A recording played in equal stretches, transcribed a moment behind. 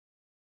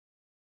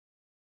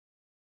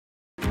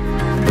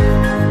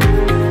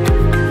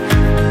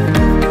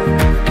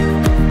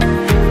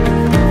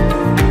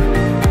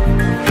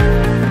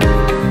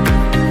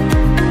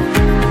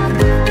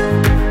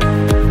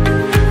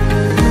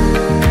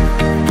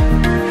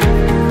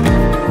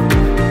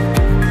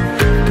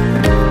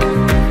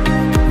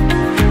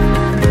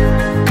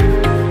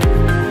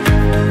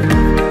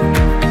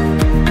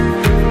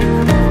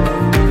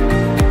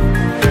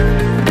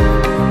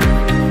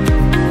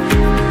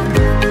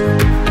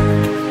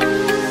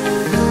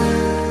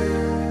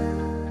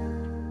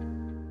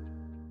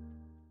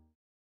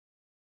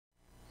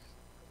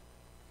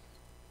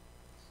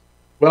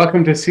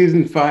Welcome to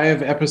Season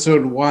 5,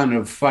 Episode 1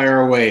 of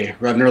Fire Away,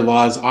 Rudner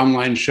Law's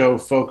online show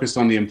focused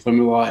on the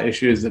employment law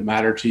issues that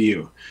matter to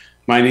you.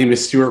 My name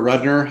is Stuart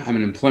Rudner. I'm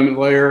an employment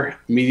lawyer,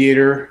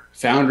 mediator,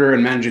 founder,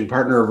 and managing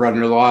partner of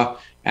Rudner Law,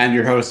 and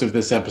your host of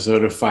this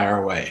episode of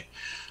Fire Away.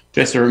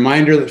 Just a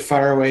reminder that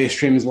Fire Away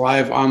streams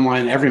live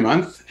online every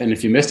month, and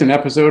if you missed an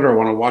episode or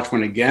want to watch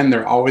one again,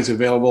 they're always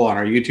available on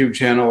our YouTube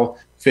channel,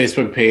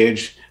 Facebook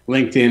page,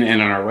 LinkedIn, and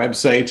on our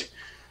website.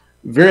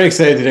 Very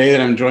excited today that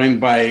I'm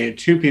joined by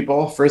two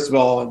people. First of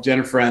all,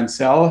 Jennifer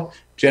Ansell.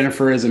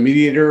 Jennifer is a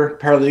mediator,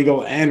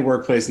 paralegal, and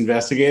workplace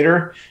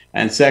investigator.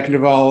 And second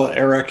of all,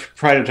 Eric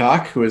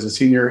Prydatok, who is a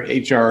senior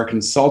HR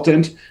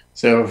consultant.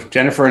 So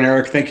Jennifer and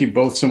Eric, thank you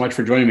both so much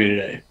for joining me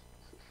today.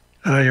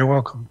 You're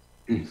welcome.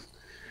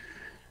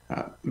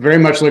 Very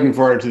much looking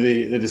forward to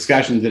the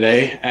discussion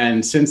today.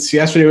 And since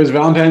yesterday was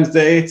Valentine's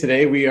Day,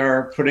 today we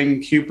are putting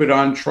Cupid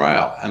on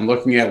trial and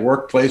looking at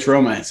workplace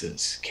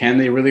romances. Can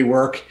they really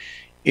work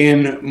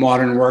in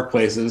modern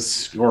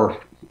workplaces? Or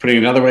putting it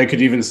another way,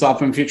 could even stop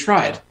them if you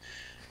tried?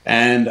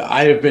 And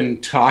I have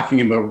been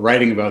talking and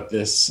writing about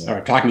this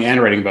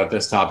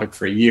topic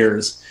for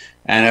years.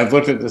 And I've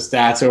looked at the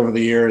stats over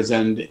the years,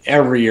 and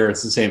every year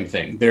it's the same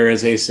thing. There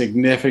is a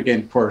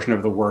significant portion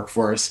of the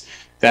workforce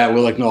that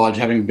will acknowledge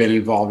having been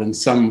involved in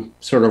some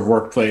sort of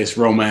workplace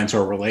romance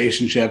or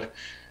relationship.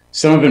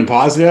 Some have been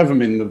positive. I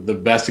mean, the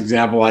best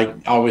example I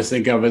always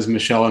think of is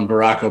Michelle and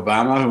Barack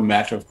Obama, who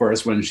met, of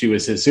course, when she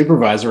was his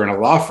supervisor in a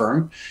law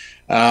firm.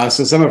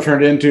 So some have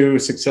turned into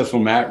successful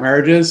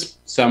marriages.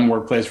 Some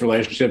workplace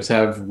relationships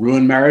have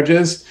ruined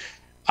marriages.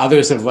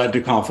 Others have led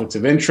to conflicts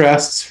of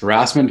interest,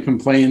 harassment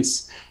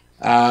complaints,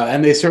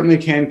 and they certainly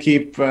can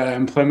keep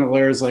employment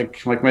lawyers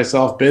like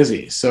myself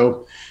busy.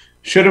 So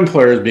should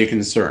employers be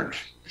concerned?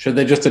 Should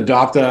they just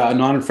adopt a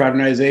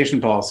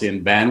non-fraternization policy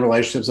and ban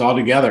relationships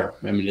altogether?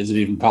 I mean, is it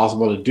even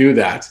possible to do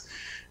that?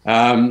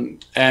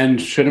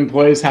 And should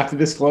employees have to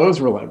disclose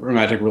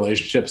romantic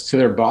relationships to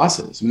their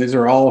bosses? And these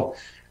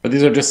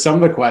are just some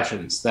of the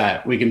questions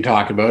that we can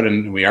talk about,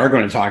 and we are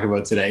going to talk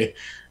about today.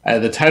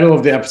 The title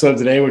of the episode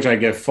today, which I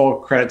give full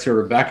credit to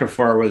Rebecca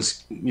for,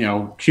 was,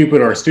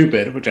 Cupid or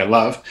Stupid, which I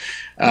love.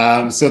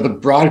 So the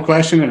broad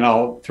question, and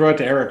I'll throw it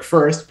to Eric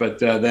first, but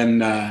then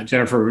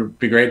Jennifer, it would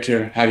be great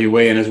to have you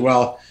weigh in as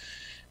well.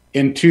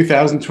 In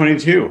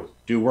 2022,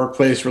 do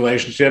workplace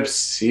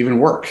relationships even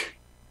work?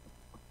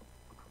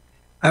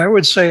 I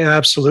would say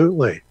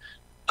absolutely.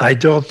 I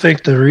don't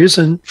think the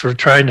reason for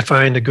trying to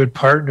find a good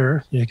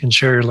partner you can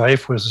share your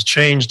life with has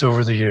changed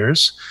over the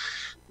years.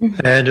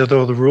 Mm-hmm. And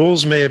although the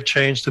rules may have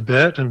changed a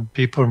bit and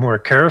people are more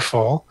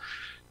careful,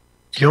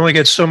 you only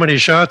get so many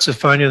shots of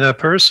finding that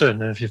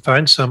person. And if you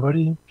find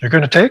somebody, you're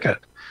going to take it.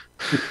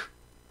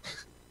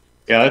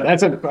 Yeah,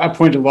 that's a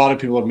point a lot of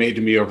people have made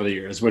to me over the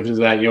years, which is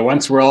that,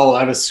 once we're all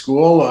out of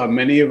school,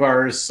 many of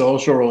our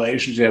social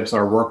relationships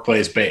are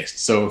workplace based.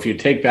 So if you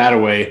take that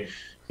away,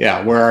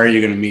 where are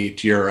you going to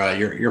meet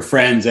your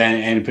friends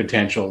and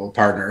potential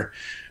partner?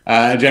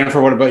 Jennifer,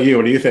 what about you?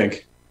 What do you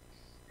think?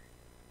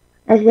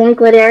 I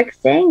think what Eric's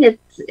saying,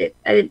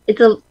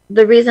 it's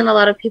the reason a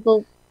lot of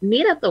people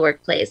meet at the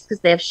workplace, because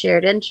they have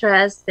shared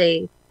interests,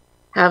 they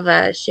have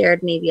a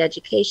shared maybe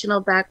educational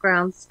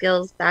background,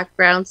 skills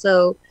background.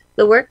 So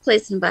the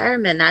workplace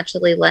environment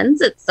naturally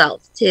lends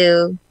itself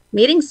to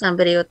meeting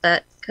somebody with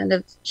that kind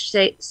of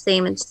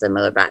same and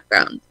similar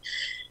background.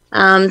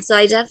 So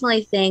I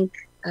definitely think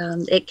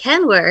it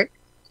can work,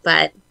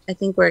 but I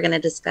think we're going to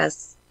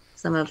discuss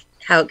some of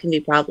how it can be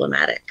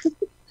problematic.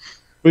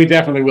 We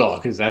definitely will,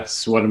 because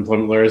that's what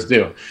employment lawyers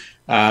do.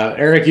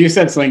 Eric, you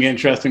said something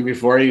interesting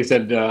before. You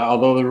said,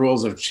 although the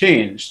rules have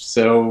changed,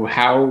 so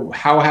how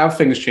have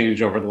things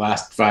changed over the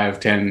last 5,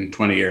 10,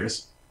 20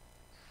 years?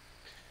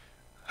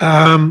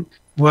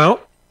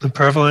 Well, the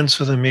prevalence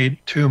of the Me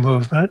Too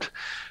movement,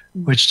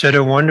 which did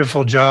a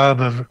wonderful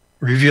job of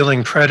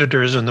revealing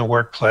predators in the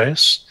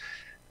workplace.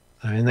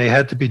 I mean, they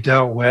had to be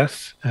dealt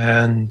with,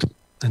 and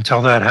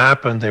until that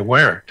happened, they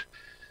weren't.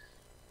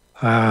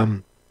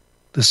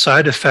 The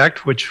side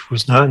effect, which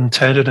was not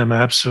intended, I'm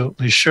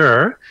absolutely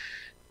sure,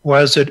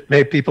 was it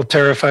made people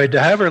terrified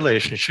to have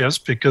relationships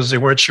because they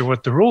weren't sure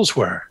what the rules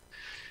were.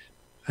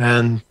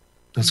 And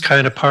that's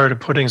kind of part of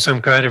putting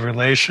some kind of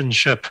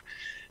relationship,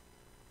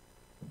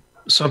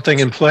 something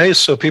in place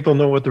so people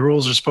know what the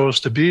rules are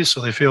supposed to be,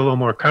 so they feel a little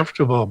more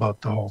comfortable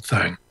about the whole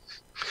thing,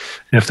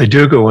 if they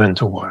do go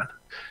into one.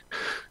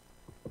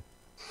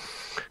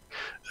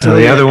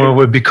 The other one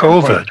would be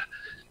COVID.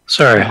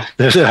 Sorry,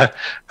 I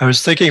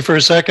was thinking for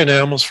a second, I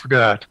almost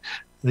forgot.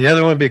 The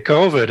other one would be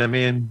COVID. I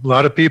mean, a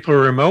lot of people are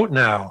remote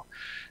now.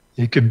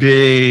 It could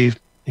be,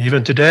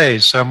 even today,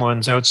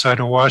 someone's outside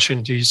of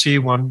Washington, D.C.,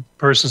 one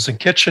person's in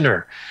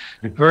Kitchener.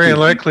 Very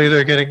likely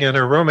they're going to get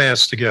a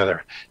romance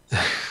together.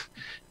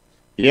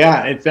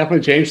 Yeah, it's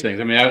definitely changed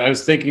things. I mean, I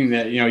was thinking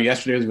that,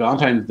 yesterday was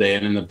Valentine's Day,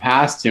 and in the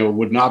past, it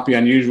would not be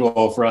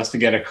unusual for us to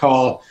get a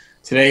call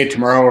today,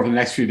 tomorrow, over the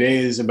next few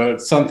days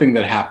about something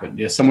that happened.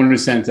 Someone who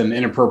sent an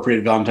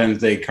inappropriate Valentine's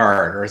Day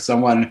card, or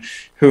someone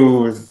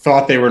who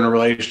thought they were in a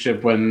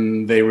relationship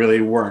when they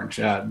really weren't.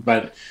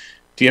 But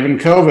given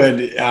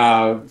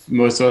COVID,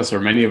 most of us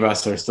or many of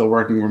us are still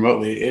working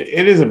remotely.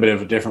 It is a bit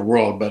of a different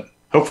world, but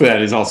hopefully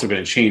that is also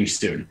going to change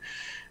soon.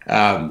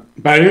 But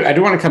I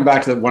do want to come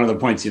back to one of the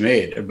points you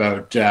made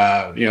about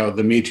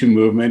the Me Too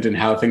movement and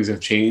how things have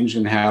changed,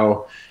 and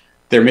how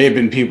there may have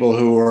been people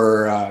who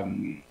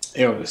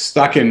were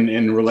stuck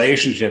in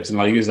relationships, and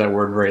I'll use that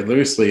word very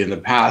loosely, in the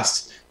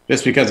past,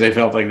 just because they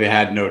felt like they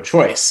had no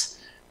choice.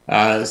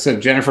 So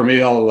Jennifer,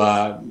 maybe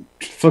I'll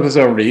flip this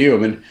over to you. I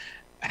mean,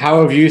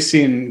 how have you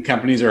seen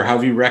companies, or how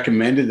have you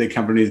recommended that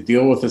companies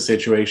deal with the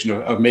situation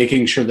of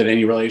making sure that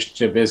any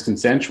relationship is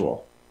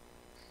consensual?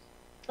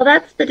 Well,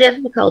 that's the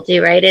difficulty,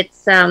 right?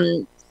 It's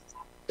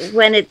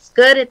when it's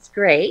good, it's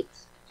great.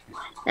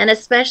 And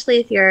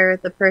especially if you're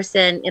the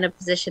person in a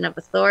position of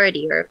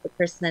authority, or if the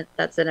person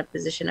that's in a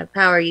position of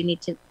power, you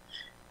need to,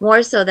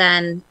 more so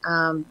than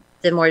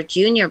the more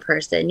junior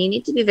person, you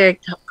need to be very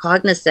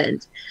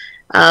cognizant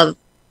of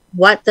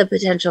what the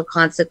potential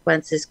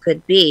consequences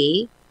could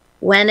be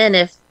when and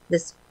if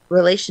this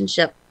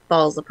relationship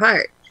falls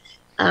apart.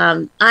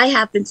 I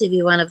happen to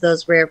be one of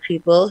those rare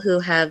people who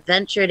have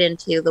ventured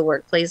into the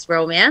workplace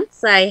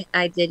romance. I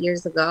did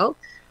years ago.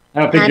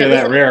 I don't think you're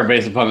that rare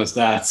based upon the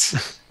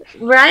stats.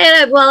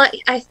 Right. Well,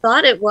 I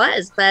thought it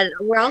was, but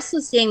we're also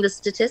seeing the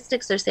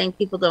statistics are saying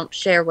people don't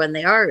share when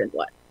they are in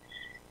one,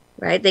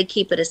 right? They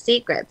keep it a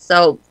secret.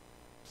 So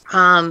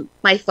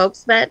my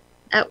folks met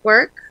at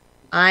work.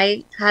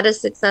 I had a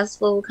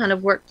successful kind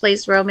of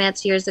workplace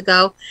romance years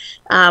ago.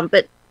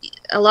 But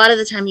a lot of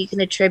the time you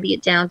can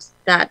attribute down to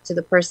that to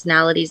the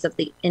personalities of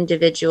the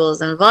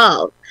individuals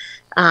involved.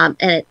 And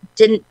it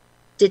didn't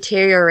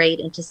deteriorate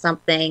into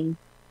something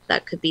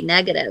that could be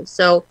negative.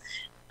 So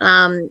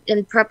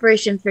in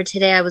preparation for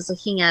today, I was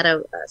looking at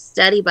a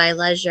study by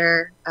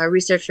Leisure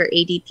Research for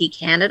ADP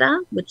Canada,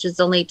 which is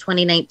only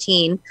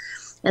 2019.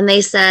 And they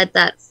said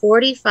that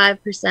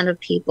 45% of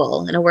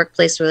people in a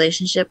workplace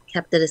relationship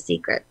kept it a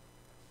secret.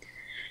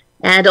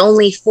 And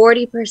only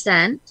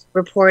 40%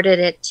 reported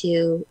it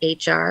to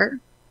HR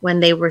when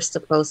they were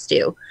supposed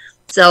to.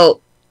 So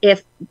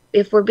if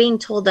we're being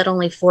told that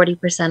only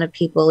 40% of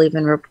people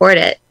even report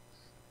it,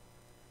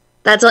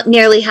 that's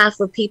nearly half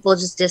of people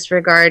just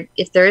disregard.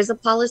 If there is a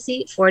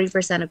policy,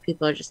 40% of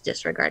people are just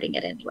disregarding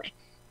it anyway.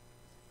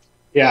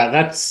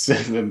 Yeah,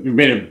 you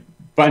made a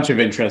bunch of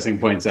interesting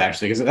points,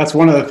 actually, because that's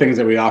one of the things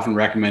that we often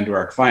recommend to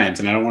our clients.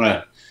 And I don't want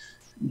to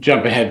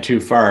jump ahead too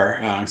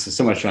far,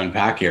 so much to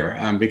unpack here,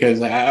 because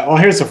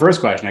here's the first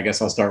question I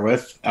guess I'll start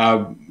with.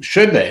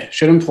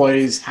 Should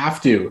employees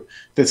have to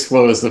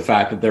disclose the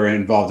fact that they're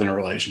involved in a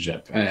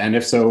relationship? And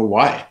if so,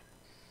 why?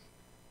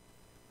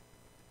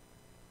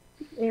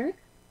 Eric?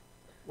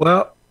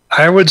 Well,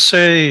 I would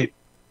say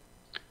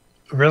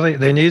really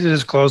they need to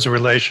disclose a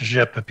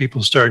relationship if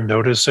people start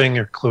noticing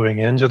or cluing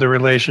into the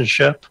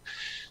relationship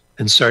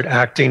and start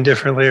acting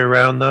differently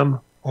around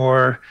them,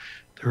 or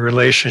the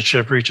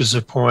relationship reaches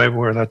a point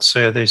where, let's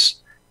say,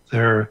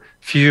 their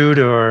feud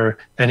or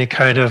any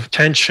kind of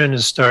tension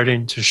is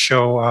starting to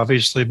show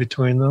obviously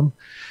between them,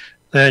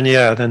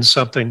 then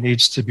something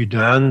needs to be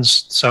done.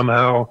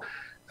 Somehow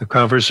the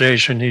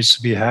conversation needs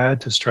to be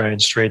had to try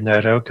and straighten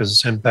that out, because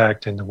it's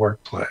impacting the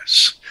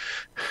workplace.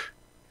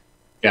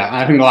 Yeah,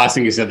 I think the last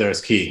thing you said there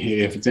is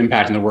key. If it's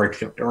impacting the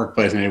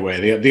workplace in any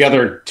way, the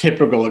other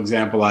typical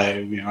example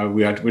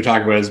we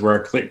talk about is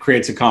where it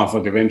creates a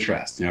conflict of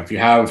interest. If you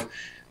have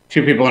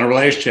two people in a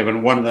relationship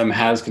and one of them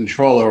has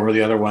control over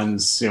the other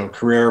one's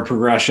career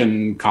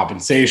progression,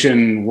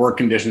 compensation, work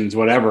conditions,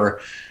 whatever,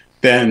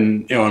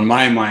 then in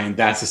my mind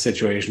that's a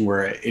situation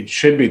where it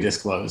should be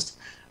disclosed.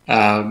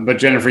 But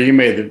Jennifer, you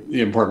made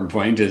the important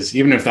point is,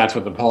 even if that's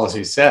what the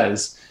policy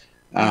says,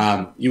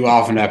 you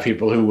often have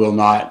people who will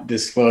not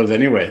disclose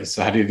anyways.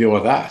 So how do you deal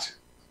with that?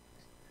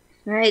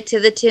 Right, to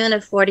the tune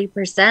of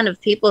 40% of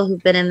people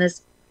who've been in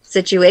this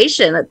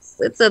situation.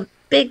 It's a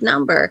big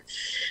number.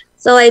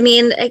 So I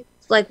mean,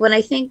 like when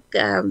I think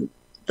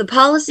the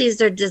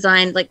policies are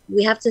designed, like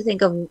we have to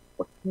think of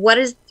what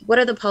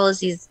are the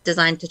policies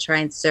designed to try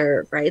and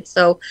serve, right?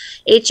 So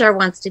HR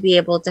wants to be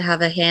able to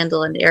have a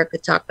handle, and Eric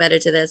could talk better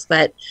to this,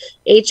 but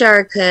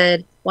HR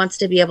wants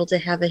to be able to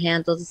have a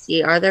handle to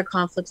see, are there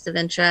conflicts of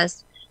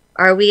interest?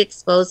 Are we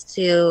exposed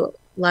to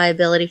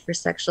liability for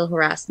sexual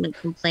harassment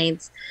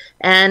complaints?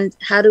 And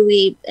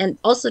and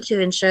also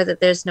to ensure that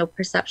there's no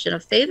perception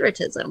of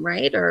favoritism,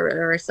 right?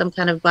 Or some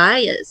kind of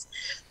bias.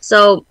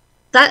 So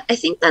I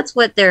think that's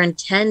what they're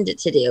intended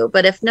to do.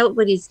 But if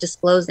nobody's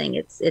disclosing,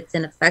 it's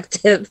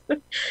ineffective.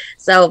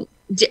 So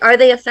are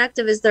they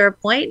effective? Is there a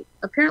point?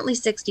 Apparently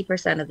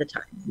 60% of the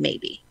time,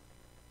 maybe.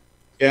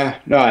 Yeah,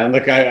 no, and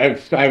look,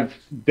 I've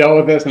dealt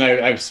with this, and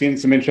I've seen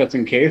some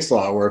interesting case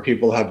law where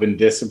people have been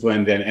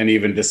disciplined and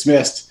even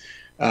dismissed.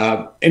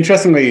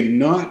 Interestingly,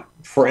 not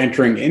for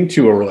entering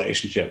into a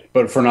relationship,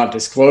 but for not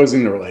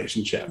disclosing the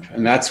relationship.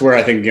 And that's where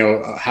I think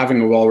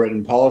having a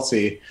well-written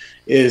policy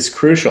is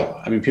crucial.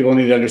 I mean, people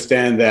need to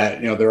understand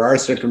that there are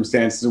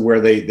circumstances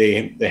where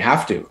they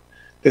have to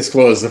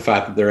disclose the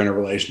fact that they're in a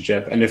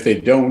relationship, and if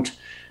they don't,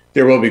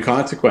 there will be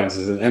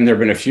consequences. And there have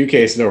been a few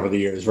cases over the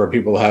years where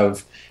people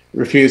have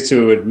refused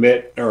to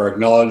admit or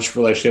acknowledge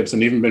relationships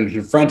and even been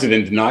confronted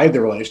and denied the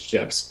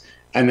relationships.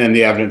 And then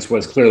the evidence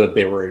was clear that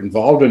they were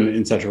involved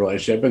in such a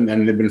relationship, and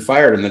then they've been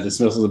fired and the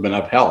dismissals have been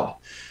upheld.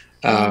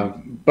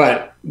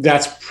 But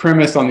that's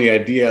premised on the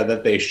idea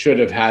that they should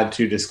have had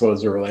to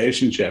disclose the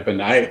relationship. And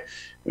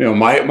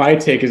my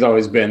take has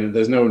always been that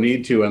there's no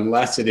need to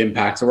unless it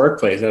impacts the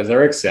workplace, as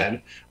Eric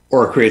said,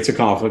 or creates a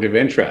conflict of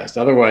interest.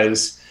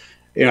 Otherwise,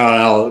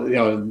 I'll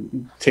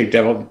play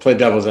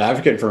devil's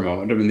advocate for a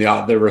moment. I mean,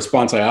 the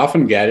response I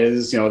often get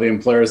is, the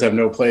employers have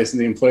no place in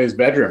the employee's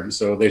bedroom,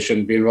 so they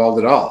shouldn't be involved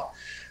at all.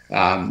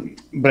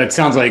 But it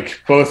sounds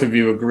like both of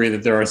you agree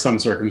that there are some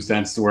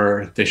circumstances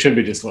where they should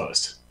be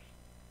disclosed.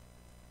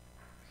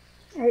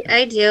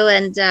 I do,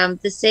 and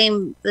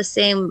the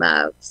same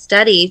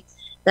study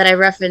that I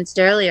referenced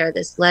earlier,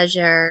 this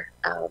Leisure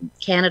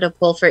Canada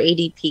poll for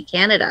ADP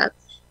Canada,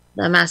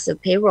 the massive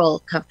payroll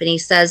company,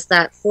 says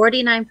that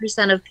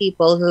 49% of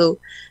people who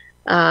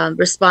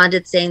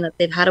responded saying that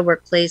they've had a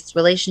workplace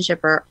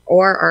relationship or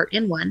are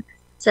in one,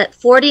 said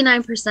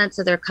 49%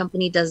 of their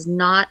company does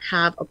not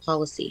have a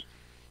policy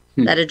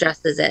that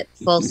addresses it,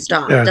 full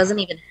stop. Yeah. Doesn't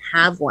even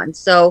have one.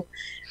 So,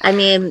 I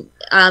mean,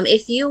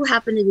 if you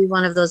happen to be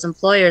one of those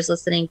employers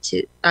listening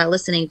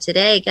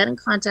today, get in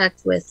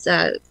contact with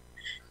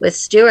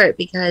Stuart,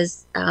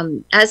 because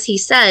as he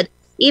said,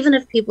 even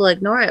if people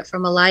ignore it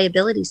from a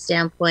liability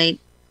standpoint,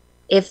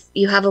 if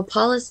you have a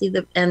policy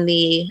and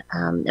the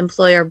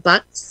employer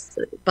bucks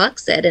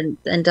it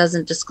and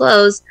doesn't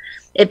disclose,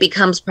 it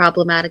becomes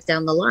problematic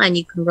down the line.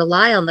 You can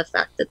rely on the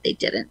fact that they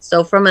didn't.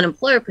 So from an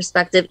employer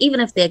perspective, even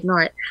if they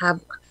ignore it,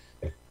 have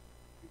one.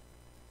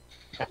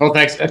 Well,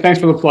 thanks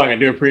for the plug. I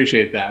do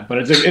appreciate that.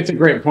 But it's a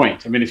great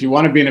point. I mean, if you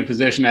want to be in a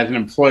position as an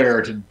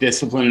employer to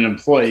discipline an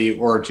employee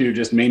or to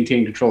just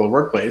maintain control of the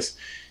workplace,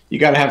 you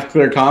got to have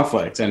clear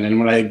conflicts. And then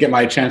when I get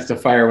my chance to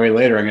fire away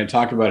later, I'm going to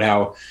talk about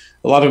how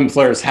a lot of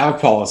employers have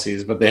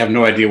policies, but they have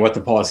no idea what the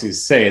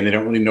policies say, and they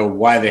don't really know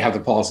why they have the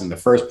policy in the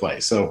first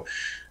place. So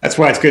that's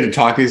why it's good to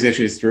talk these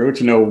issues through,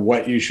 to know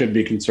what you should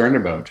be concerned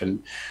about.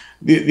 And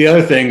the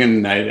other thing,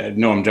 and I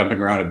know I'm jumping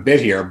around a bit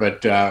here,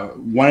 but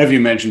one of you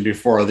mentioned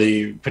before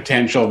the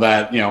potential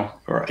that,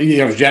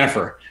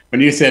 Jennifer,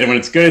 when you said when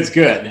it's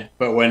good,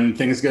 but when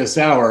things go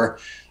sour,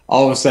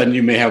 all of a sudden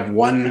you may have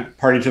one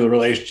party to the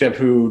relationship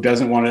who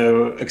doesn't want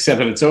to accept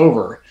that it's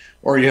over,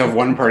 or you have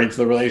one party to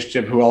the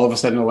relationship who all of a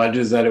sudden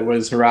alleges that it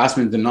was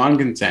harassment and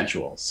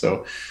non-consensual.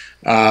 So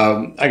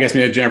I guess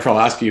maybe, Jennifer, I'll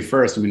ask you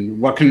first. I mean,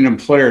 what can an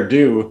employer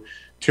do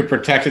to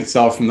protect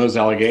itself from those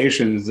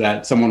allegations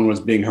that someone was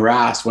being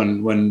harassed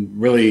when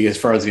really, as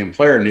far as the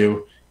employer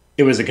knew,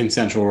 it was a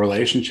consensual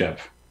relationship?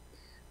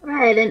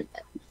 Right. And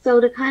so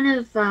to kind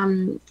of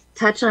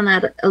touch on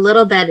that a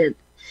little bit,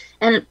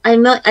 and I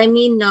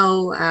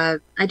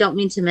don't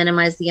mean to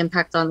minimize the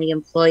impact on the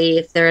employee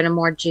if they're in a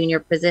more junior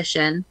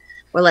position,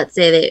 or let's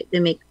say they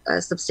make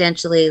a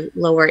substantially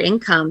lower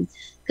income,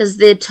 because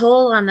the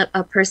toll on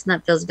a person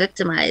that feels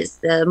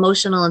victimized, the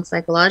emotional and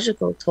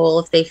psychological toll,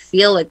 if they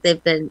feel like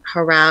they've been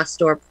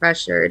harassed or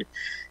pressured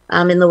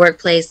in the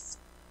workplace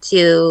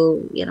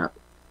to,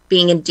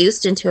 being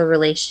induced into a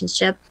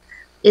relationship,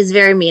 is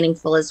very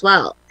meaningful as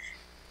well.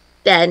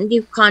 Then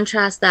you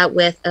contrast that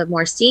with a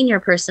more senior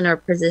person or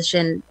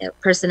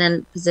person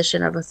in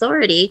position of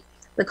authority.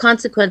 The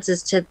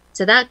consequences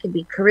to that could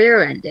be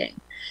career ending.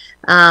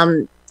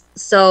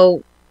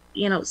 So,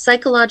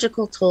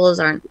 psychological tolls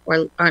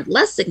aren't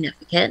less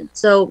significant.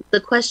 So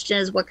the question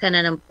is, what can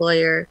an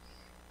employer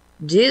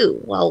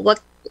do? Well,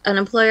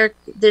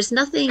 there's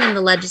nothing in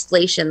the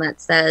legislation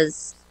that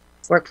says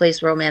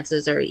workplace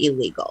romances are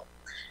illegal.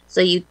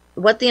 So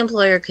what the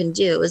employer can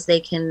do is they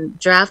can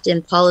draft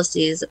in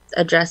policies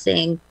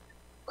addressing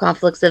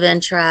conflicts of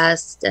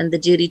interest and the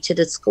duty to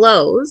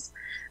disclose,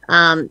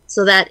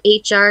 so that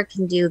HR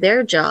can do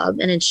their job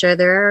and ensure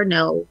there are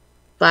no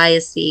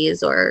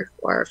biases or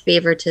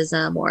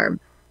favoritism or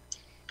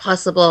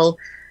possible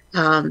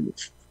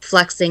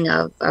flexing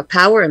of a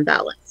power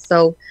imbalance.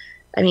 So,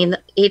 I mean,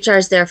 HR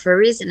is there for a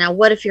reason. Now,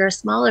 what if you're a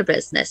smaller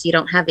business? You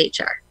don't have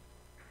HR,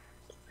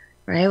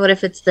 right? What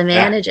if it's the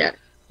manager? Yeah.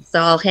 So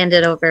I'll hand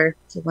it over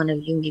to one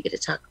of you maybe to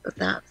talk about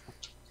that.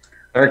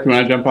 Eric, you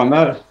want to jump on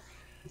that?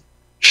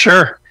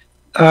 Sure.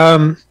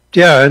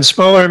 Yeah, in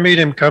smaller and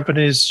medium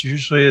companies,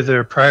 usually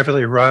they're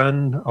privately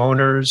run,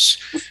 owners,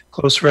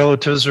 close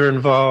relatives are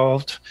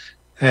involved.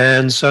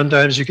 And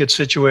sometimes you get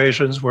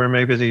situations where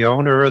maybe the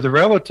owner or the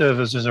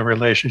relative is in a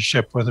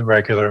relationship with a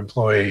regular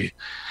employee.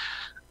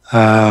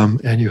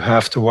 And you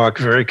have to walk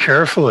very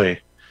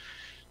carefully.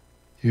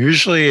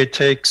 Usually it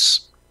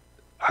takes,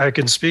 I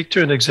can speak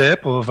to an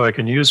example if I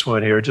can use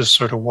one here, just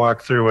sort of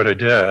walk through what I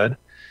did.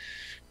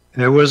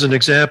 There was an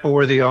example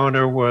where the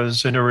owner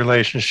was in a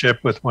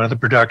relationship with one of the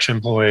production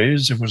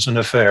employees. It was an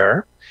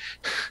affair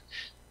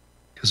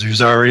because he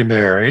was already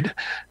married,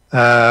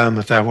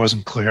 if that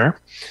wasn't clear.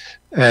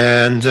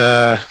 And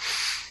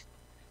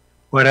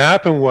what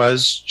happened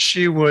was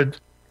she would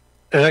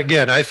And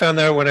again, I found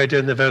out when I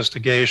did an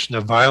investigation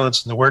of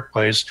violence in the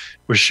workplace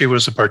where she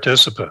was a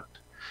participant.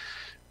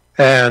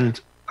 And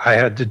I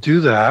had to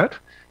do that.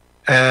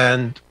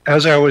 And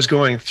as I was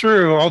going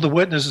through, all the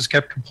witnesses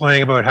kept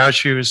complaining about how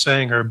she was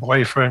saying her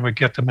boyfriend would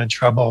get them in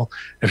trouble.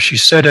 If she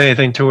said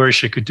anything to her,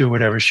 she could do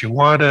whatever she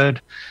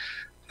wanted.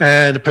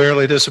 And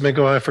apparently this had been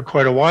going on for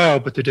quite a while,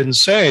 but they didn't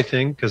say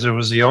anything because it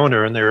was the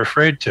owner and they were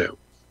afraid to.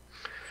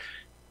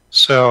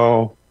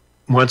 So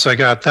once I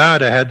got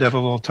that, I had to have a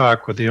little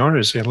talk with the owner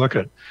and say, look,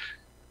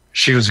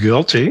 she was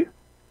guilty.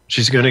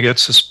 She's going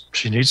to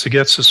she needs to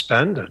get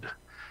suspended.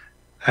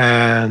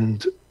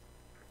 And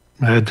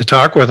I had to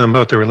talk with him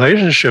about the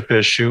relationship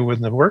issue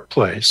in the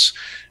workplace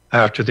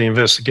after the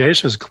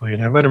investigation was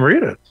clean. I let him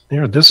read it.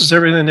 This is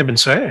everything they've been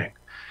saying.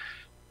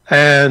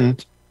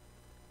 And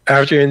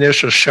after the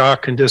initial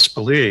shock and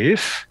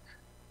disbelief,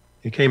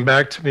 he came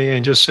back to me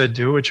and just said,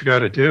 do what you got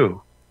to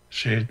do.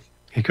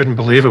 He couldn't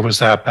believe it was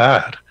that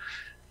bad.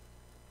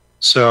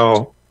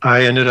 So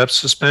I ended up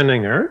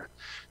suspending her.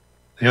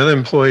 The other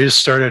employees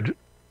started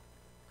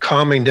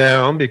calming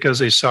down because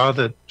they saw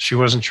that she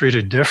wasn't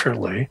treated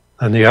differently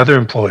than the other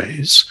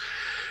employees.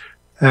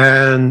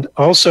 And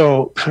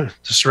also, the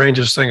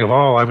strangest thing of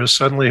all, I was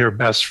suddenly her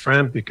best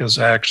friend because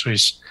I actually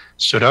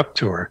stood up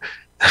to her,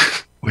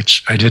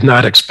 which I did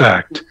not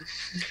expect.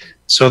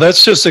 So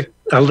that's just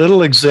a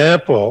little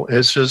example.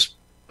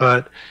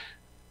 But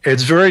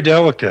it's very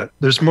delicate.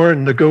 There's more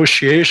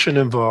negotiation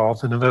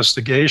involved in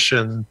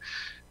investigation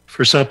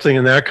for something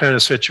in that kind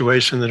of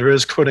situation than there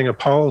is putting a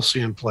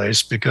policy in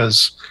place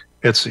because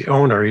it's the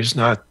owner. He's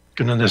not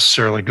going to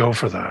necessarily go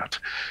for that.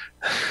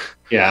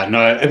 Yeah,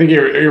 no, I think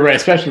you're right,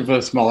 especially for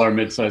the smaller,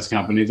 mid-sized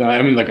companies.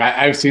 I mean,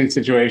 I've seen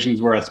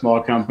situations where a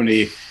small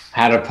company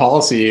had a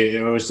policy.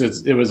 It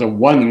was a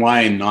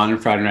one-line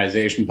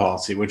non-fraternization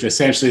policy, which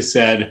essentially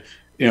said,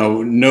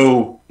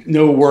 no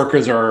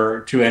workers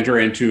are to enter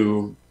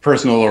into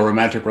personal or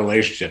romantic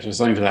relationships or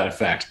something to that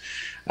effect.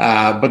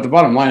 But the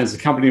bottom line is the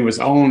company was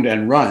owned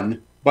and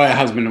run by a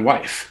husband and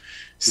wife.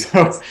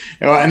 So,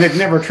 and they've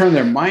never turned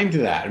their mind to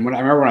that. And I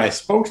remember when I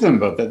spoke to them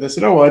about that, they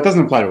said, "Oh, well, it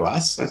doesn't apply to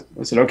us."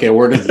 I said, "Okay,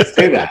 where does it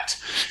say that?"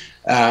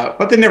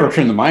 But they never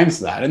turned the minds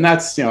to that. And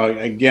that's,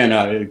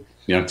 again,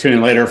 tune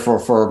in later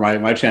for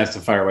my chance to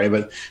fire away.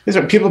 But this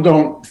is what people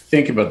don't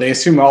think about. They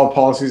assume all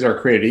policies are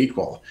created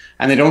equal,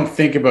 and they don't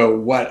think about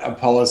what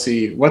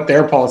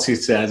their policy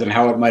says and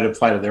how it might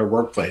apply to their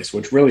workplace,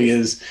 which really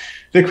is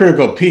the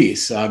critical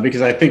piece.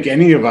 Because I think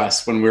any of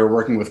us, when we're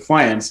working with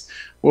clients,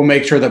 we'll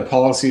make sure that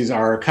policies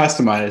are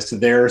customized to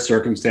their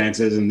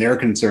circumstances and their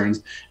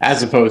concerns,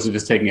 as opposed to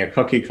just taking a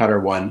cookie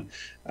cutter one,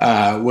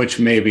 which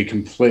may be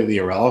completely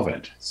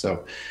irrelevant.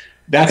 So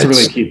that's a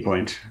really key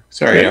point.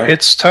 Sorry, Eric.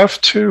 It's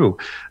tough too,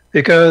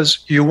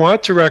 because you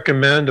want to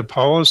recommend a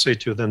policy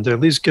to them that at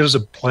least gives a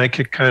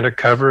blanket kind of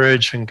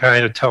coverage and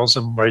kind of tells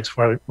them what's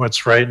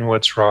right and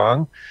what's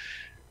wrong.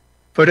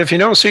 But if you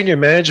know senior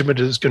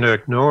management is going to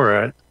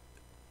ignore it,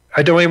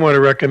 I don't even want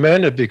to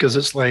recommend it because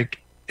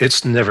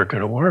it's never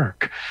going to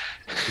work.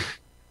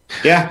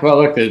 Yeah,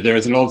 well, look,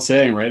 there's an old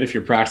saying, right? If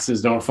your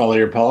practices don't follow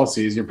your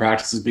policies, your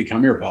practices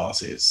become your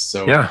policies.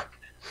 So yeah,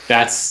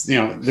 that's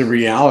the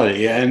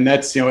reality, and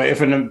that's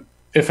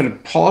if a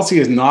policy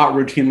is not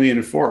routinely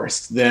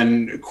enforced,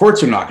 then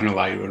courts are not going to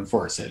allow you to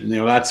enforce it. And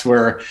that's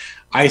where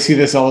I see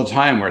this all the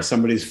time, where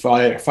somebody's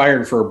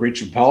fired for a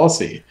breach of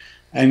policy,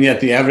 and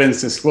yet the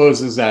evidence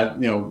discloses that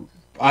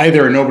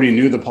either nobody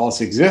knew the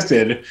policy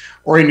existed,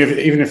 or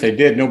even if they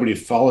did, nobody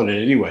followed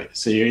it anyway.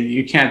 So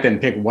you can't then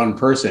pick one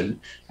person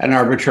and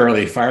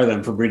arbitrarily fire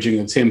them for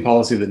breaching the same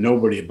policy that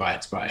nobody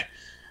abides by.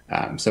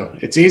 So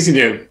it's easy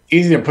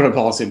to put a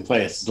policy in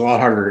place. It's a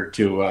lot harder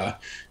to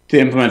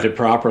implement it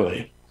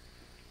properly.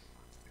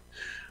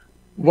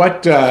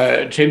 What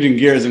changing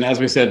gears, and as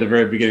we said at the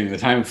very beginning, the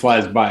time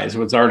flies by.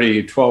 So it's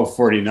already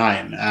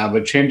 12:49.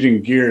 But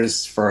changing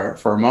gears for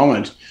a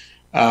moment.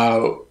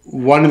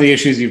 One of the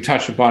issues you've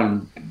touched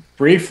upon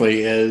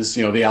briefly is,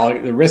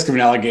 the risk of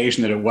an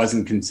allegation that it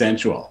wasn't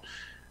consensual.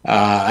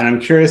 And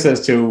I'm curious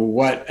as to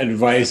what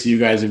advice you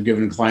guys have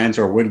given clients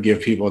or would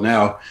give people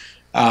now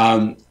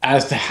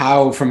as to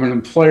how, from an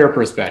employer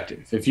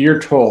perspective, if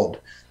you're told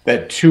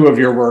that two of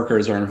your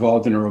workers are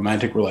involved in a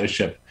romantic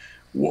relationship,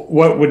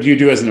 what would you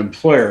do as an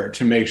employer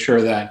to make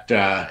sure that,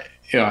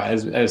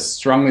 as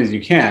strongly as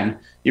you can,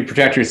 you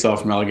protect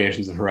yourself from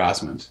allegations of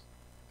harassment?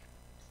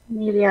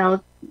 Maybe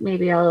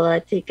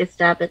I'll take a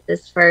stab at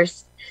this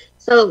first.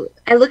 So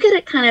I look at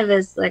it kind of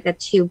as like a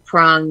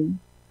two-prong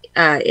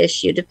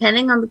issue,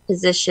 depending on the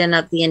position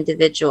of the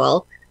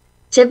individual.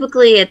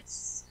 Typically,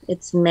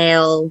 it's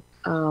male,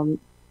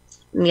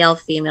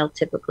 female,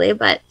 typically,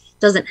 but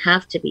doesn't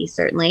have to be,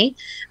 certainly.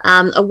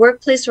 A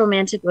workplace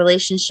romantic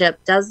relationship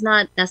does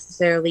not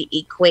necessarily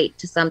equate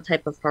to some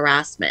type of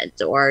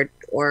harassment or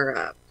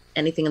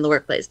anything in the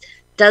workplace.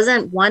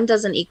 One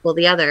doesn't equal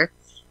the other,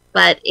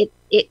 but it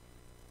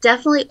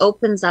definitely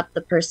opens up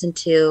the person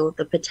to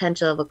the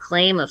potential of a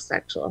claim of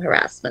sexual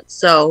harassment.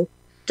 So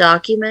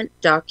document,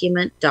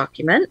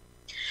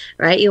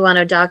 right? You want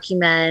to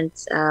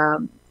document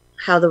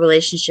how the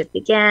relationship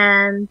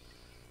began,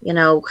 You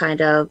know,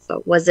 kind of,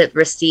 was it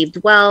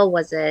received well?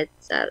 Was it,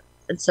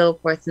 and so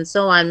forth and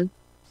so on.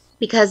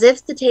 Because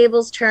if the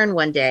tables turn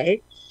one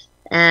day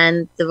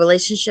and the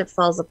relationship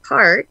falls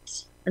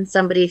apart and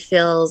somebody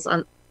feels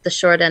on the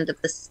short end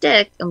of the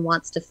stick and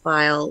wants to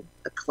file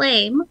a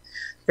claim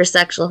for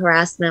sexual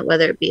harassment,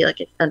 whether it be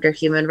like under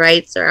human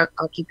rights or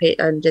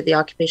under the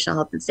Occupational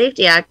Health and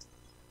Safety Act,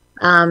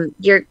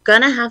 you're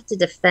going to have to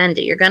defend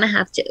it. You're going to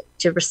have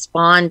to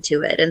respond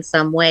to it in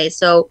some way.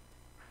 So,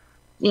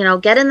 you know,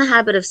 get in the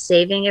habit of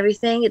saving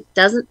everything. It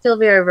doesn't feel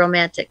very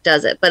romantic,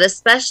 does it? But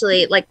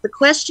especially, like, the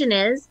question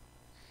is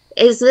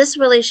this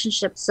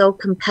relationship so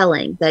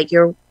compelling that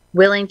you're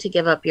willing to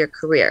give up your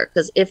career?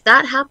 Because if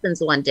that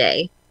happens one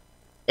day,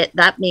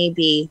 that may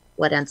be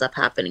what ends up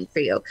happening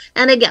for you.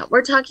 And again,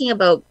 we're talking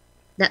about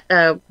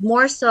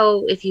more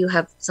so if you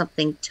have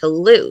something to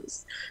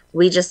lose.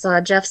 We just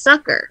saw Jeff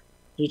Zucker.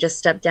 He just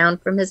stepped down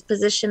from his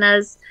position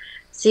as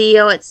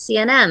CEO at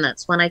CNN.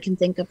 That's one I can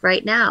think of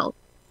right now.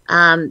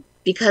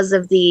 Because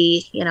of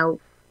the, you know,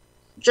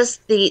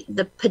 just the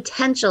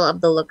potential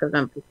of the look of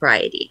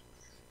impropriety.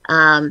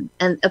 And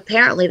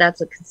apparently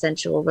that's a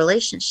consensual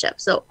relationship.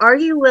 So are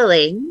you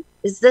willing,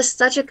 is this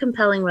such a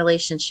compelling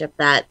relationship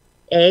that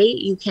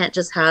you can't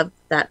just have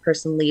that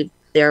person leave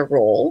their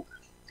role?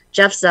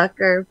 Jeff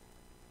Zucker,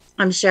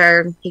 I'm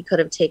sure he could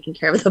have taken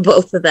care of the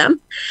both of them.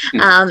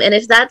 And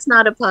if that's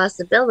not a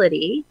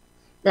possibility,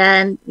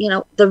 then, you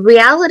know, the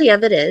reality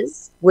of it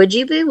is, would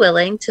you be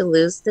willing to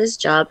lose this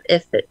job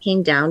if it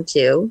came down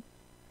to,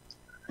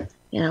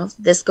 you know,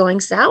 this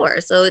going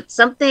sour? So it's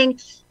something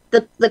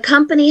the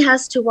company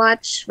has to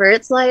watch for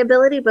its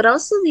liability, but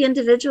also the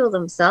individual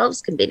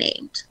themselves can be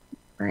named,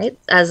 right,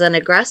 as an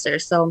aggressor.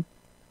 So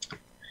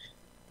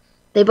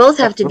they both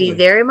have to be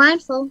very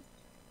mindful.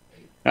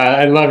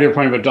 I love your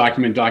point about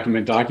document,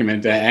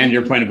 and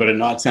your point about it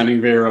not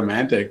sounding very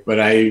romantic. But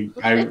I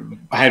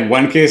had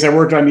one case I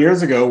worked on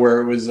years ago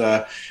where it was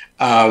a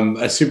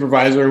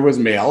supervisor who was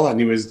male and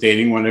he was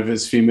dating one of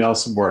his female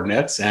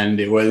subordinates, and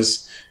it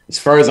was, as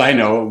far as I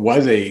know, it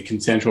was a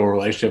consensual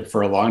relationship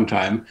for a long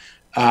time.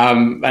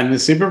 And the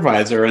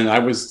supervisor, and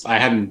I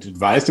hadn't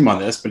advised him on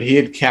this, but he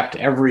had kept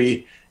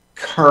every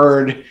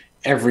card,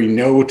 every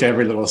note,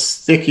 every little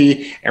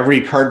sticky, every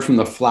card from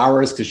the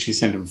flowers, because she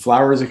sent him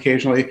flowers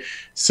occasionally.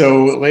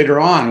 So later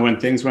on, when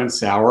things went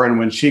sour and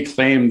when she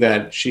claimed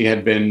that she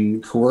had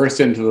been coerced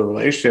into the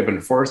relationship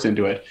and forced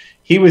into it,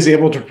 he was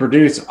able to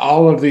produce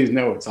all of these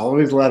notes, all of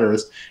these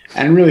letters,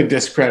 and really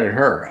discredit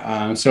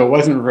her. So it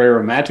wasn't very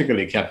romantic that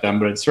he kept them,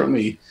 but it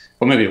certainly,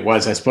 well, maybe it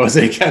was, I suppose,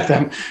 that he kept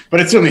them, but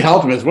it certainly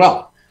helped him as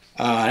well.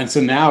 And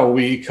so now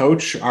we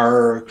coach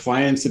our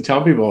clients to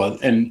tell people,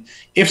 and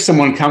if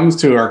someone comes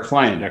to our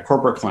client, a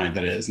corporate client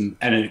that is, and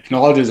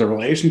acknowledges a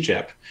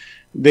relationship,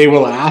 they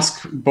will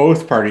ask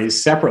both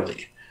parties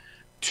separately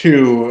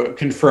to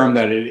confirm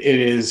that it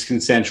is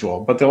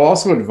consensual, but they'll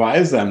also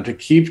advise them to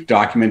keep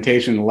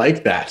documentation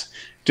like that,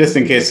 just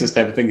in case this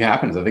type of thing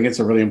happens. I think it's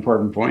a really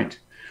important point.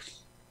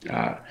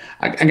 I'm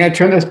going to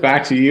turn this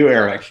back to you,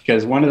 Eric,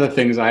 because one of the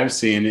things I've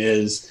seen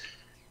is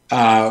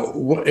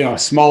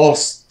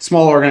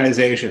small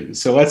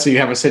organizations. So let's say you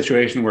have a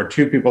situation where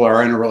two people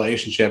are in a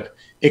relationship.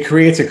 It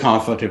creates a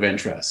conflict of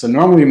interest. So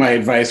normally my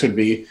advice would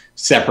be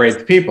separate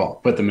the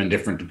people, put them in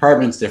different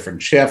departments, different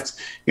shifts,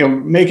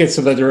 make it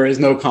so that there is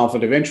no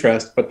conflict of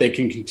interest, but they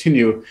can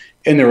continue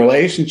in the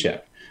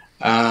relationship.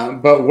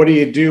 But what do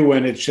you do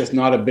when it's just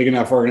not a big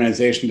enough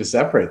organization to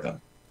separate them?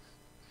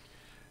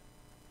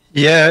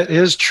 Yeah, it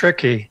is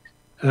tricky.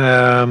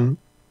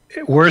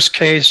 Worst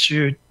case,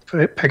 you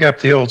pick up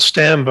the old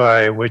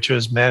standby, which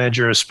is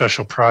manager of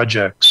special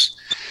projects,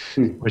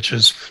 which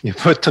is you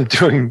put them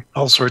doing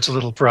all sorts of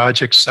little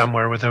projects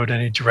somewhere without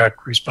any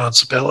direct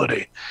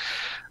responsibility.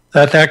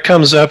 That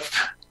comes up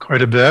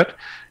quite a bit.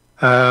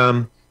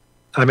 I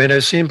mean,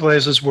 I've seen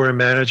places where a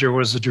manager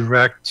was the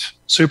direct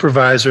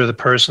supervisor of the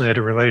person they had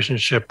a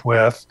relationship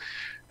with,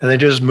 and they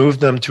just moved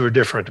them to a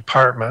different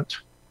department.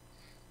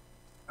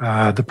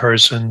 The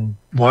person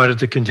wanted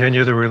to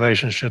continue the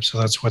relationship, so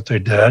that's what they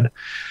did.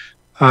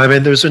 I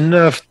mean, there's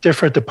enough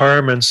different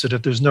departments that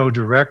if there's no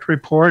direct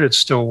report, it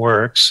still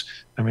works.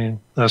 I mean,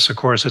 unless, of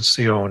course, it's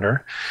the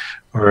owner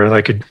or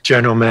like a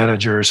general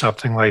manager or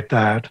something like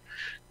that.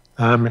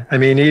 I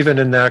mean, even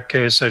in that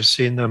case, I've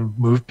seen them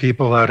move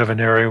people out of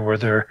an area where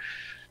they're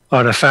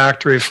on a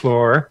factory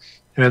floor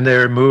and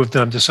they move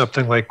them to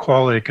something like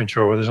quality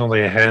control where there's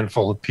only a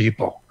handful of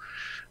people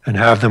and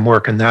have them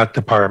work in that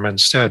department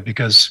instead,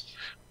 because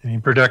I mean,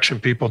 production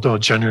people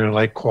don't generally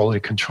like quality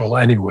control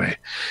anyway.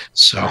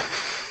 So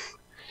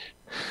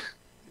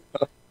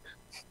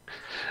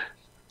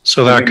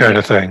that kind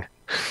of thing.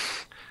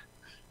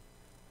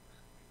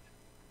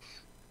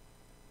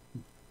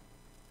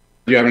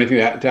 Do you have anything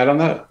to add on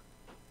that?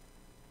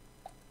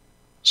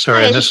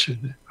 Sorry, I missed you.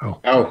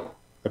 Oh,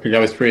 I think I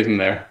was freezing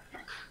there.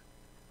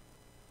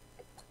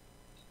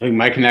 I think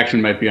my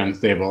connection might be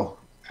unstable.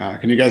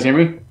 Can you guys hear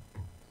me?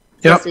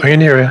 Yep, I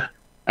can hear you.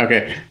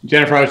 Okay,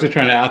 Jennifer, I was just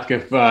trying to ask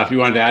if you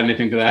wanted to add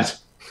anything to that.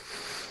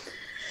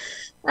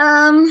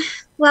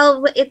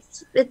 Well,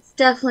 it's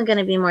definitely going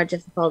to be more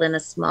difficult in a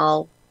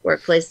small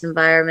workplace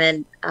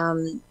environment.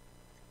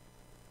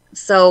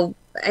 So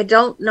I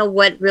don't know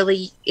what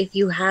really, if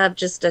you have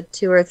just a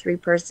 2 or 3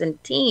 person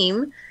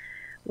team,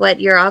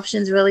 what your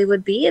options really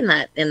would be in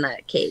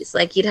that case.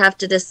 Like you'd have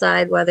to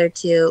decide whether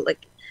to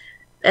like,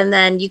 and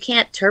then you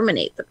can't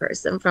terminate the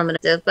person from an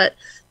active. But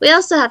we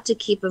also have to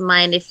keep in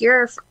mind if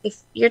you're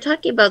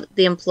talking about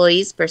the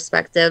employee's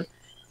perspective,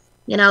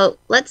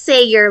 let's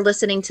say you're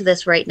listening to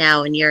this right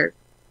now and you're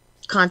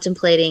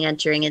contemplating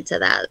entering into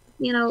that.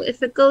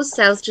 If it goes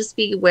south, just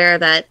be aware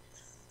that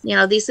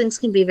these things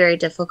can be very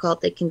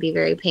difficult. They can be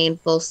very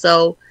painful.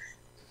 So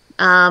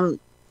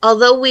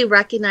although we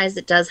recognize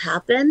it does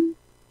happen,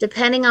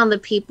 depending on the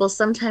people,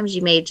 sometimes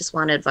you may just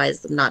want to advise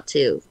them not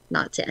to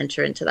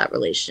enter into that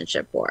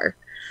relationship, or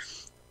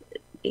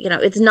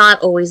it's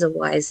not always a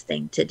wise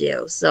thing to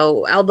do.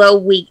 So although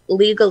we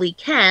legally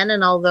can,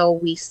 and although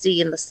we see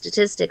in the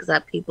statistics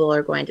that people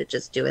are going to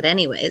just do it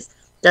anyways,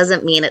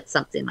 doesn't mean it's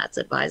something that's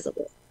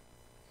advisable.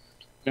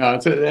 No,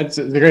 that's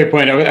a great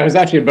point. I was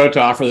actually about to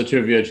offer the two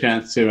of you a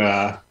chance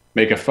to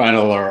make a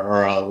final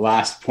or a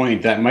last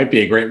point. That might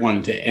be a great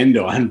one to end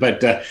on.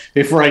 But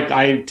before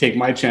I take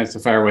my chance to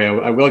fire away,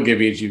 I will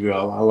give each of you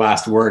a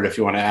last word if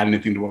you want to add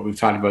anything to what we've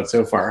talked about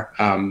so far.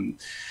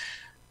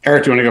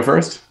 Eric, do you want to go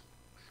first?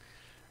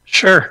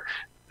 Sure.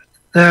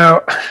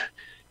 Now,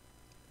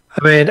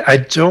 I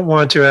don't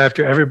want to,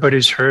 after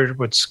everybody's heard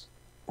what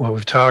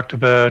we've talked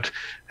about,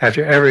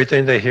 after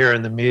everything they hear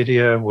in the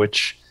media,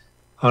 which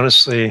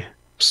honestly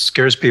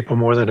scares people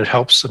more than it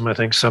helps them, I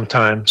think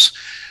sometimes,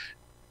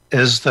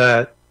 is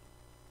that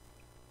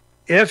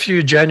if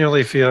you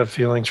genuinely feel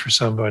feelings for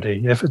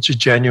somebody, if it's a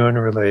genuine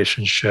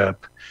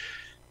relationship,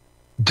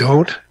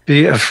 don't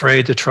be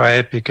afraid to try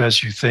it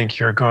because you think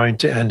you're going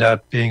to end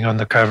up being on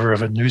the cover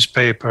of a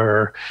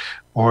newspaper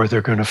or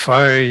they're going to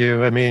fire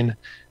you.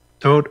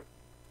 Don't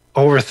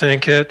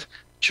overthink it.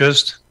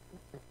 Just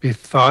be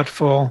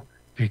thoughtful.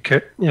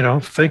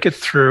 Think it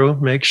through.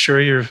 Make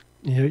sure you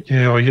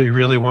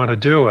really want to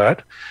do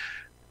it,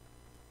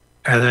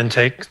 and then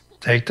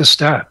take the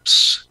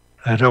steps.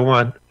 I don't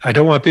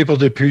want people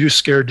to be too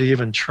scared to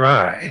even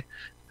try,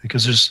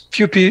 because there's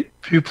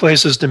few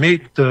places to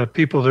meet the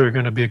people that are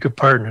going to be good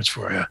partners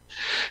for you.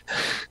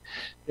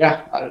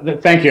 Yeah,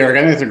 thank you, Eric. I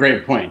think that's a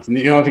great point. And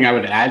the only thing I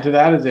would add to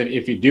that is that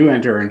if you do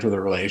enter into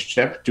the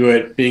relationship, do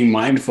it being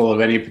mindful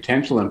of any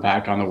potential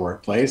impact on the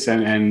workplace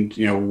and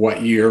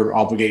what your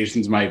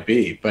obligations might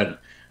be. But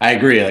I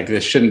agree, like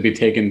this shouldn't be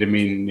taken to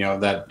mean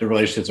that the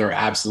relationships are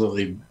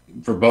absolutely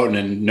verboten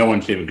and no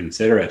one should even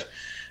consider it.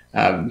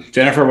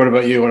 Jennifer, what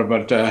about you?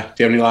 Do you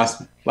have any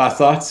last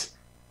thoughts?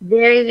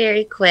 Very,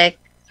 very quick.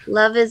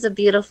 Love is a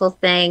beautiful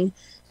thing,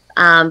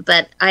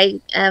 but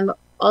I am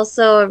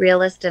also a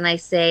realist, and I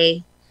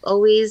say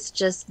always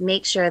just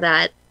make sure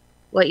that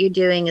what you're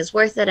doing is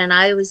worth it. And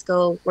I always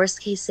go,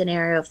 worst case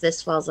scenario, if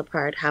this falls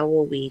apart, how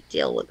will we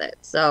deal with it?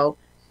 So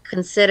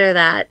consider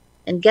that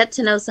and get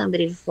to know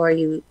somebody before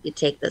you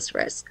take this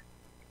risk.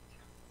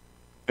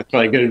 That's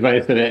probably good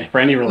advice for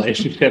any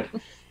relationship.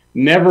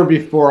 Never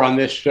before on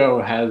this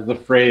show has the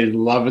phrase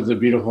 "love is a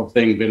beautiful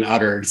thing" been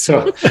uttered.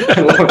 So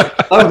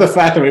I love the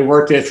fact that we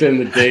worked this in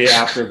the day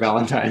after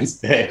Valentine's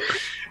Day.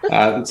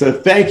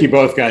 So thank you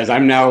both, guys.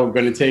 I'm now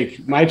going to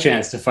take my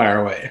chance to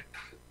fire away.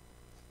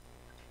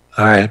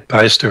 All right.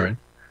 Bye, Stuart.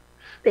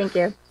 Thank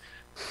you.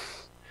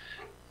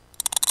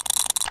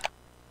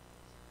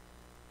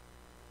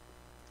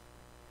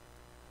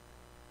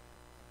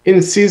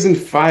 In season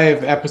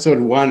 5, episode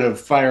 1 of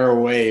Fire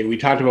Away, we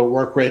talked about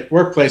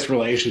workplace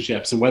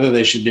relationships and whether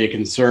they should be a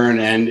concern.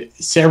 And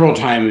several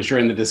times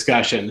during the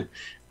discussion,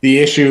 the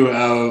issue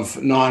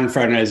of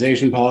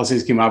non-fraternization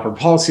policies came up, or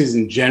policies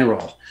in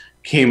general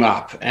came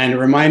up. And it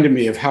reminded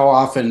me of how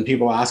often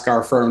people ask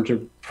our firm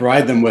to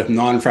provide them with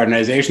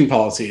non-fraternization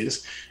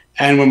policies.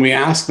 And when we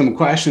ask them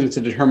questions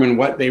to determine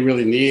what they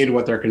really need,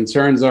 what their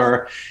concerns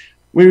are,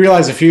 we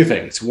realize a few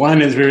things.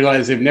 One is we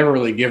realize they've never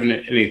really given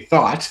it any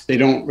thought. They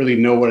don't really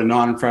know what a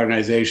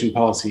non-fraternization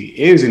policy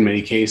is in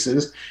many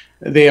cases.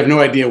 They have no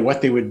idea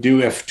what they would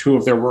do if 2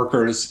 of their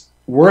workers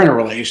were in a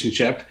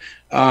relationship,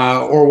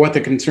 or what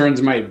the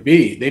concerns might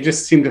be. They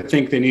just seem to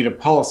think they need a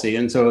policy,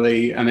 and so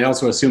they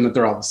also assume that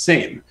they're all the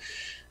same.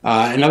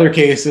 In other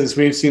cases,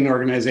 we've seen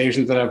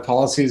organizations that have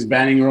policies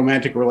banning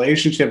romantic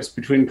relationships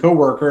between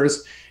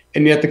coworkers,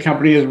 and yet the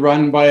company is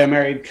run by a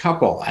married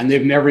couple, and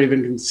they've never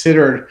even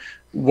considered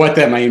what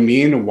that might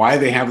mean, why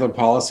they have the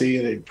policy.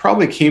 They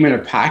probably came in a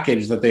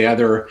package that they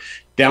either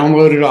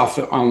downloaded off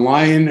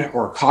online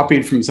or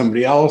copied from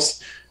somebody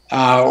else,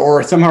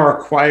 or somehow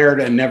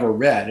acquired and never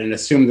read, and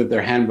assumed that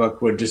their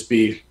handbook would just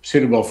be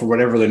suitable for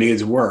whatever the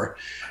needs were.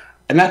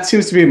 And that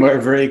seems to be a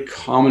very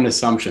common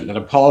assumption, that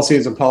a policy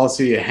is a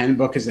policy, a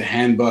handbook is a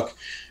handbook.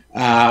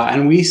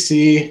 And we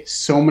see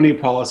so many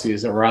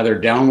policies that were either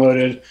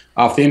downloaded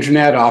off the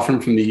internet,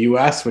 often from the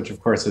US, which of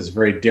course has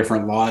very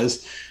different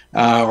laws,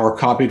 or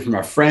copied from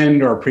a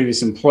friend or a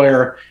previous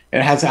employer.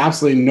 It has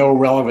absolutely no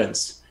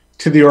relevance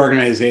to the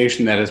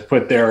organization that has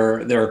put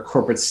their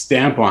corporate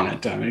stamp on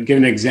it. I mean, to give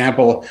an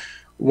example,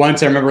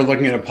 Once I remember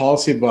looking at a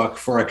policy book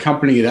for a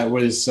company that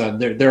was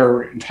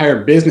their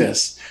entire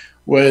business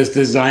was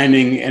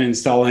designing and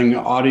installing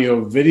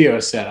audio video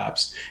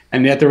setups.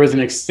 And yet there was an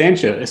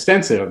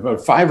extensive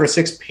about 5 or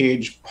 6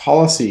 page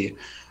policy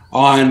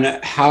on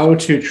how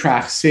to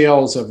track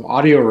sales of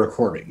audio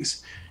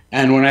recordings.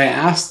 And when I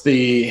asked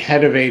the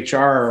head of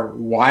HR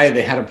why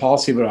they had a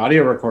policy about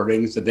audio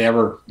recordings, did they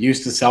ever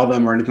used to sell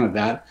them or anything like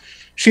that?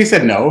 She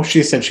said no.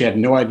 She said she had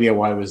no idea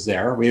why it was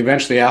there. We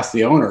eventually asked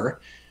the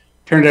owner.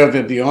 Turned out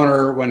that the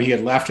owner, when he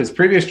had left his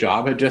previous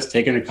job, had just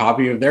taken a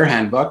copy of their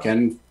handbook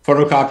and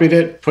photocopied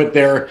it, put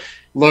their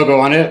logo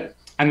on it,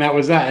 and that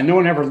was that. And no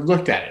one ever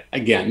looked at it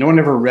again. No one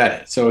ever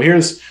read it. So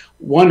here's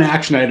one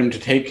action item to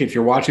take if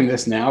you're watching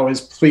this now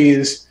is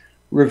please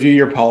review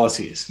your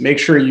policies. Make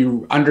sure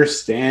you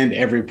understand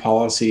every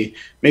policy.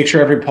 Make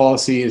sure every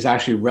policy is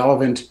actually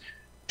relevant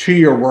to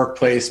your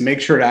workplace. Make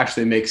sure it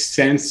actually makes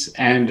sense,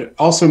 and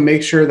also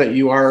make sure that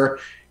you are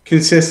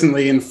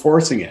consistently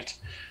enforcing it.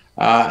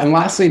 And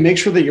lastly, make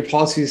sure that your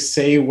policies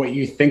say what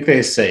you think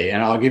they say.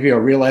 And I'll give you a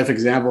real life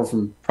example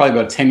from probably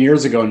about 10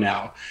 years ago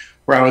now,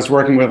 where I was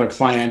working with a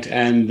client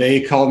and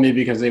they called me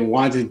because they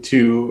wanted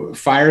to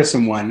fire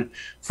someone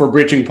for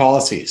breaching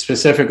policy,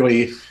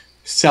 specifically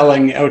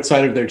selling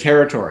outside of their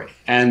territory.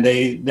 And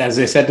they, as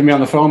they said to me on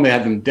the phone, they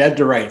had them dead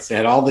to rights. They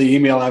had all the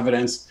email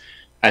evidence.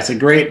 I said,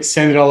 great,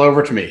 send it all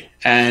over to me.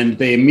 And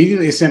they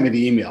immediately sent me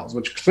the emails,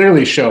 which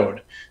clearly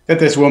showed that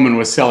this woman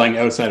was selling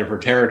outside of her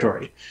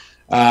territory.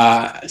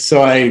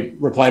 So I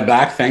replied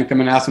back, thanked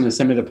them, and asked them to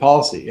send me the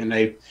policy. And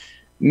I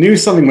knew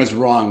something was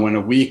wrong when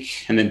a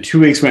week and then 2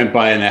 weeks went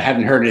by and I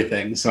hadn't heard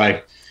anything. So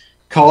I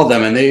called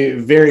them, and they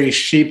very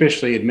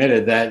sheepishly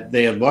admitted that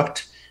they had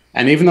looked.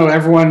 And even though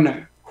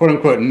everyone, quote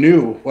unquote,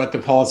 knew what the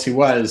policy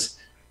was,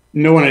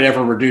 no one had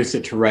ever reduced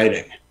it to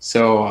writing.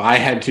 So I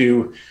had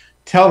to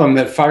tell them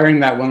that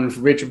firing that woman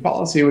for breach of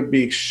policy would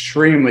be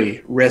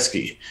extremely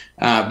risky.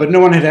 But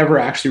no one had ever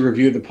actually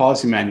reviewed the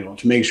policy manual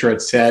to make sure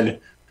it said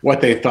what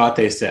they thought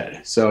they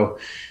said. So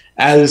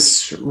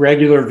as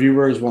regular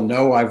viewers will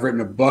know, I've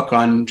written a book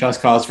on just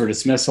cause for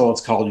dismissal.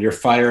 It's called You're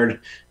Fired.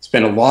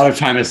 Spent a lot of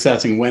time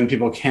assessing when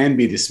people can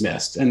be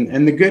dismissed.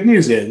 And the good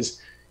news is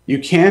you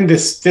can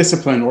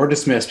discipline or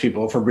dismiss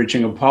people for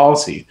breaching a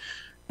policy,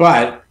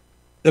 but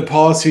the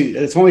policy,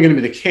 it's only going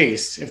to be the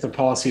case if the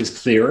policy is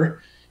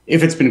clear,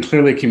 if it's been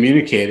clearly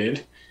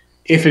communicated,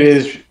 if it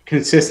is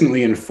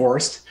consistently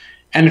enforced,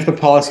 and if the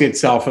policy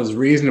itself is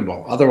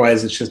reasonable.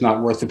 Otherwise, it's just not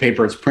worth the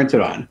paper it's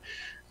printed on.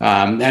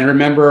 And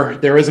remember,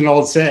 there is an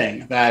old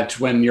saying that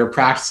when your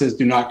practices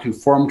do not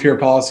conform to your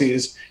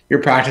policies,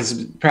 your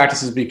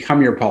practices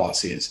become your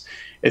policies.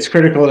 It's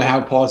critical to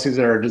have policies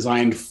that are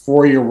designed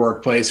for your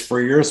workplace,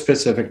 for your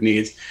specific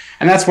needs.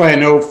 And that's why I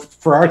know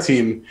for our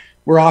team,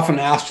 we're often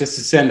asked just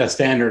to send a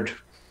standard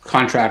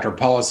contract or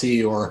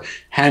policy or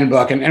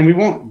handbook, and we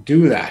won't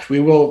do that.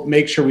 We will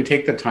make sure we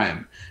take the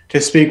time to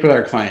speak with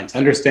our clients,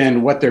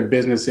 understand what their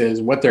business is,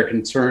 what their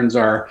concerns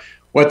are,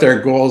 what their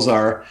goals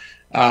are.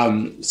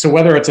 So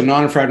whether it's a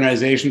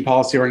non-fraternization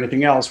policy or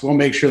anything else, we'll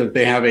make sure that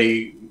they have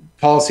a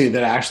policy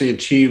that actually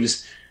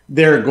achieves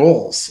their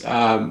goals,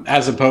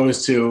 as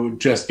opposed to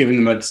just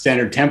giving them a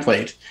standard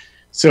template.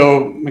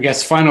 So I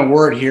guess final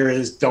word here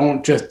is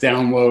don't just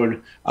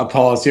download a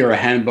policy or a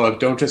handbook.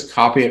 Don't just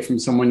copy it from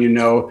someone you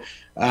know,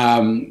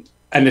 and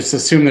just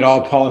assume that all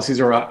policies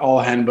or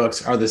all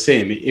handbooks are the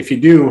same. If you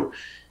do,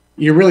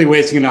 you're really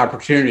wasting an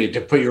opportunity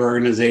to put your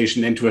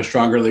organization into a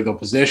stronger legal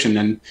position.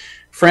 And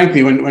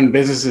frankly, when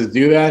businesses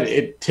do that,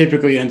 it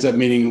typically ends up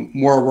meaning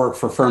more work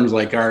for firms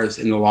like ours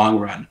in the long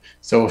run.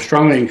 So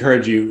strongly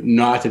encourage you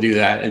not to do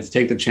that and to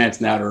take the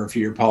chance now to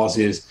review your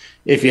policies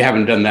if you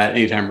haven't done that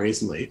anytime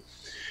recently.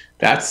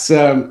 That's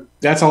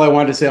all I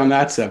wanted to say on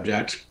that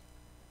subject.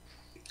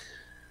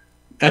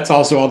 That's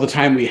also all the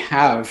time we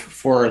have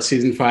for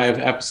season 5,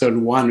 episode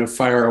 1 of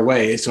Fire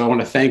Away. So I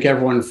want to thank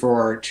everyone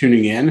for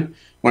tuning in.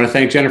 I want to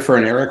thank Jennifer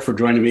and Eric for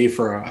joining me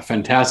for a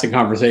fantastic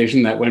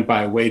conversation that went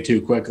by way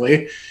too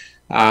quickly.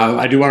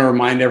 I do want to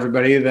remind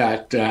everybody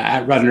that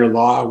at Rudner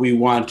Law, we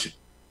want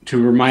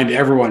to remind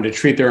everyone to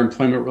treat their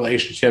employment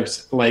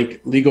relationships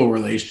like legal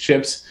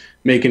relationships,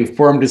 make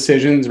informed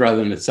decisions rather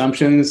than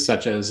assumptions,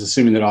 such as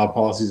assuming that all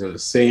policies are the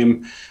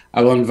same.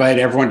 I will invite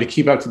everyone to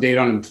keep up to date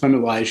on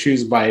employment law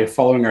issues by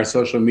following our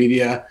social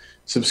media,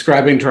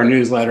 subscribing to our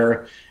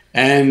newsletter,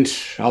 and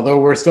although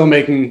we're still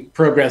making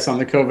progress on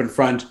the COVID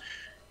front,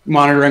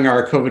 monitoring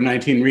our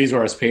COVID-19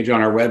 resource page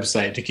on our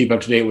website to keep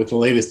up to date with the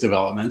latest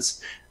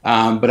developments.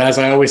 But as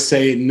I always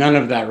say, none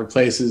of that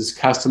replaces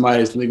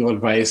customized legal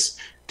advice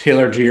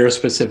tailored to your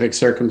specific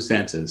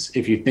circumstances.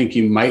 If you think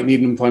you might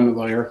need an employment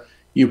lawyer,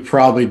 you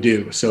probably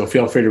do. So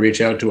feel free to reach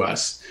out to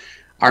us.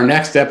 Our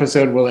next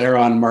episode will air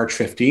on March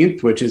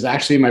 15th, which is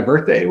actually my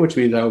birthday, which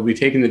means I will be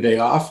taking the day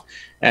off.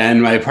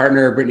 And my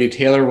partner, Brittany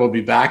Taylor, will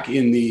be back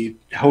in the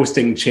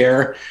hosting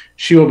chair.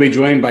 She will be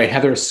joined by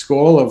Heather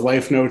Skoll of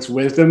Life Notes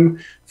Wisdom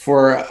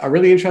for a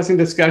really interesting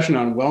discussion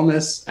on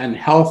wellness and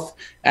health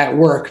at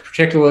work,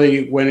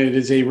 particularly when it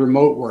is a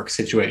remote work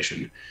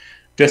situation.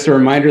 Just a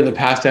reminder, the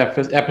past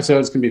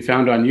episodes can be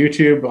found on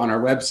YouTube, on our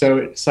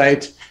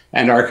website,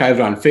 and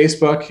archived on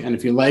Facebook. And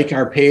if you like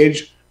our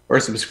page or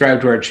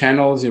subscribe to our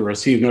channels, you'll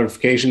receive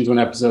notifications when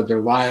episodes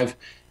are live.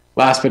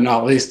 Last but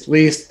not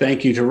least,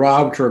 thank you to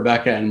Rob, to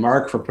Rebecca, and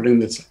Mark for putting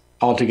this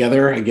all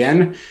together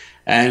again.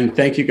 And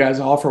thank you guys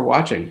all for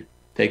watching.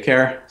 Take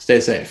care. Stay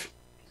safe.